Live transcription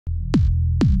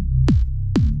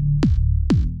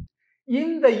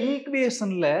இந்த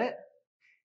ஈக்குவேஷன்ல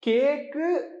கேக்கு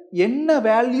என்ன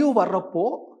வேல்யூ வர்றப்போ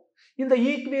இந்த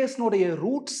ஈக்குவேஷனுடைய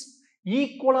ரூட்ஸ்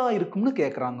ஈக்குவலா இருக்கும்னு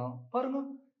கேக்குறாங்க. பாருங்க,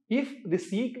 if this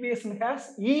equation has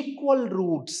equal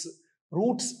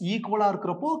roots ஈக்குவலா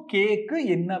இருக்கிறப்போ கேக்கு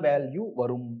என்ன வேல்யூ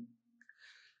வரும்?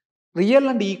 Real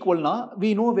and ஈக்குவல்னா we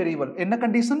know very well. என்ன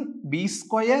condition? b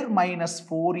square minus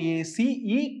 4ac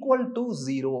equal to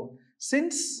 0.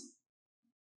 Since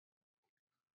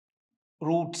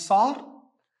roots are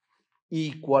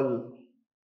equal.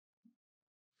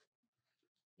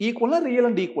 ஈக்குவல்னா real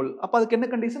and equal. அப்ப அதுக்கு என்ன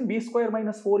condition? b square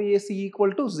minus 4ac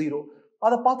equal to 0.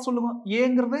 அதை பார்த்து சொல்லுங்க.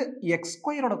 ஏங்கிறது x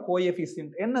ஸ்கொயரோட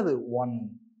கோஎஃபிஷியன்ட் என்னது? 1.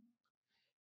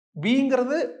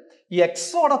 bங்கிறது x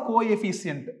ஓட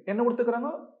கோஎஃபிஷியன்ட் என்ன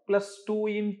கொடுத்துக்கிறாங்க? +2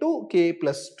 into k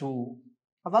plus 2.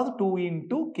 அதாவது 2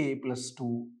 into k plus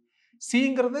 2.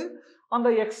 cங்கிறது அந்த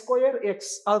x ஸ்கொயர் x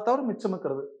அதை தவிர மிச்சம்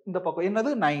இருக்கிறது இந்த பக்கம்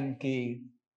என்னது? 9k.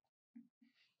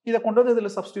 இதை கொண்டு வந்து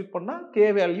இதுல சப்ஸ்டியூட் பண்ணா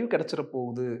k வேல்யூ கிடைச்சிட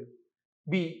போகுது.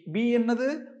 b என்னது?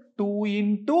 2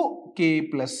 into k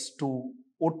plus 2.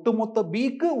 ஒட்டுமொத்த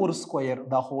bக்கு ஒரு square,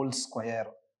 the whole square.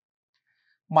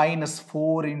 minus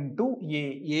 4 into a.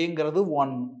 aங்கிறது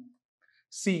 1.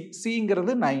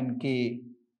 cங்கிறது 9k.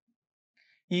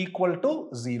 equal to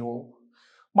 0.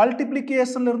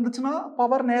 மல்டிப்ளிகேஷன்ல இருந்துச்சுன்னா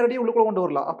பவர் நேரடியாக உள்ளுக்குள்ள கொண்டு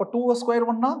வரலாம். அப்ப 2 ஸ்கொயர்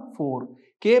பண்ணா 4.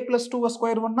 k plus 2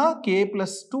 ஸ்கொயர் பண்ணா k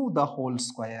plus 2 the whole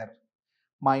square.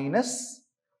 minus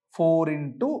 4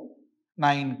 into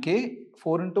 9k.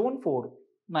 4 into 1 4.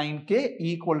 9k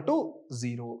equal to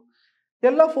 0.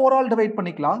 எல்லாம் 4 ஆல் டிவைட்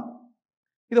பண்ணிக்கலாம்.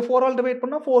 இதை 4 ஆல் டிவைட்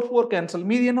பண்ணா 4 4 கேன்சல்.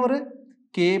 மீதி என்ன வரும்?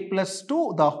 k plus 2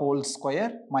 the whole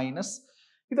square minus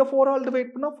இதை 4 ஆல்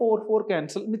டிவைட் பண்ணா 4 4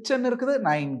 கேன்சல். மிச்சம் என்ன இருக்குது?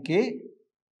 9k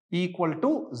equal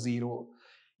to 0.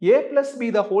 a plus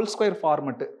b the whole square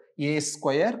format. a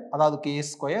square அதாவது k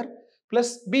square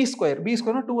plus b square. b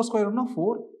ஸ்கொயர்னா 2 ஸ்கொயர்னா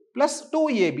 4 plus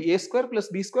 2ab. a square plus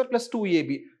b square plus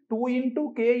 2ab. 2 into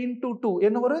k into 2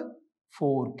 என்ன வரும்?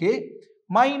 4k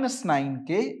minus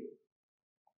 9k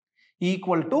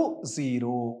equal to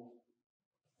 0.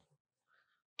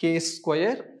 k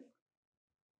square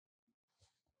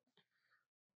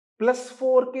plus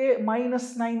 4k minus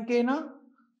 9k na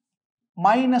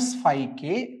minus 5k.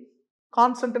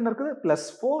 Constant என்ன இருக்குது? plus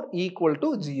 4 equal to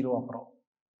 0. அப்புறம்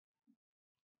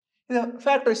இதை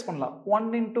factorise பண்ணலாம். 1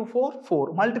 into 4 4.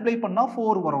 Multiply பண்ணா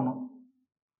 4 வரணும்.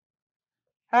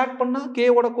 Add பண்ணா k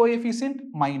ஓட கோஎஃபிஷியன்ட்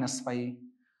 -5.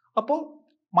 அப்போ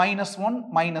 -1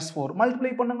 -4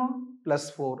 மல்டிப்ளை பண்ணுங்க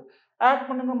 +4. ஆட்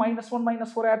பண்ணுங்க -1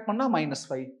 -4 ஆட் பண்ணா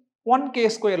 -5. 1k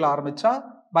ஸ்கொயர்ல ஆரம்பிச்சா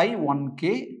by 1k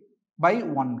by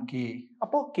 1k.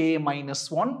 அப்போ k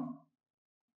 -1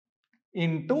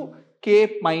 into k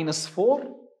 -4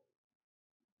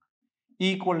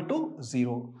 equal to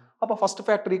 0. அப்போ first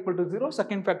factor equal to 0,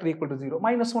 second factor equal to 0.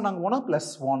 -1 அங்க போனா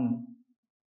 +1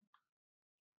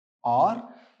 or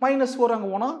 -4 அங்க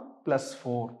போனா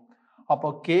 +4. அப்போ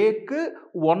கேக்கு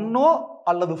 1ஓ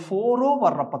அல்லது 4ஓ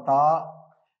வர்றப்பதா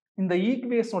இந்த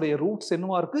ஈக்குவேஷனுடைய ரூட்ஸ்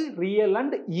என்னவா இருக்கு? ரியல்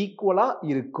அண்ட் ஈக்குவலா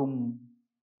இருக்கும்.